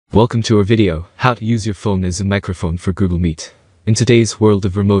Welcome to our video, how to use your phone as a microphone for Google Meet. In today's world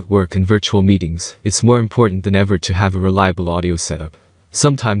of remote work and virtual meetings, it's more important than ever to have a reliable audio setup.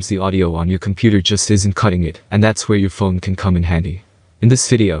 Sometimes the audio on your computer just isn't cutting it, and that's where your phone can come in handy. In this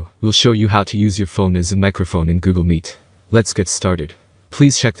video, we'll show you how to use your phone as a microphone in Google Meet. Let's get started.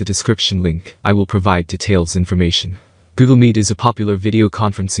 Please check the description link, I will provide detailed information. Google Meet is a popular video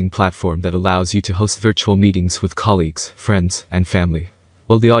conferencing platform that allows you to host virtual meetings with colleagues, friends, and family.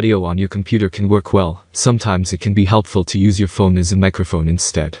 While the audio on your computer can work well, sometimes it can be helpful to use your phone as a microphone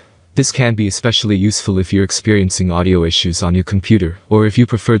instead. This can be especially useful if you're experiencing audio issues on your computer, or if you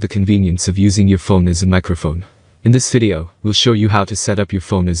prefer the convenience of using your phone as a microphone. In this video, we'll show you how to set up your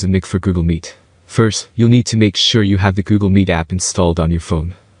phone as a mic for Google Meet. First, you'll need to make sure you have the Google Meet app installed on your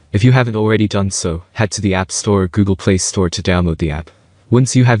phone. If you haven't already done so, head to the App Store or Google Play Store to download the app.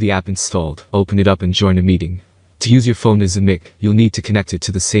 Once you have the app installed, open it up and join a meeting. To use your phone as a mic, you'll need to connect it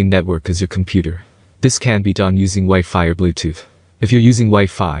to the same network as your computer. This can be done using Wi-Fi or Bluetooth. If you're using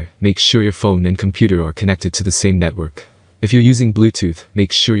Wi-Fi, make sure your phone and computer are connected to the same network. If you're using Bluetooth,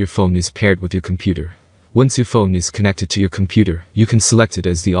 make sure your phone is paired with your computer. Once your phone is connected to your computer, you can select it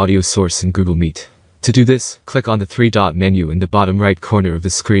as the audio source in Google Meet. To do this, click on the three-dot menu in the bottom right corner of the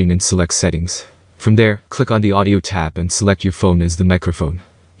screen and select Settings. From there, click on the Audio tab and select your phone as the microphone.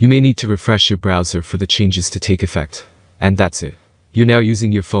 You may need to refresh your browser for the changes to take effect. And that's it. You're now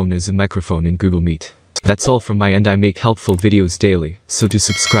using your phone as a microphone in Google Meet. That's all from my end. I make helpful videos daily, so do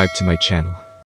subscribe to my channel.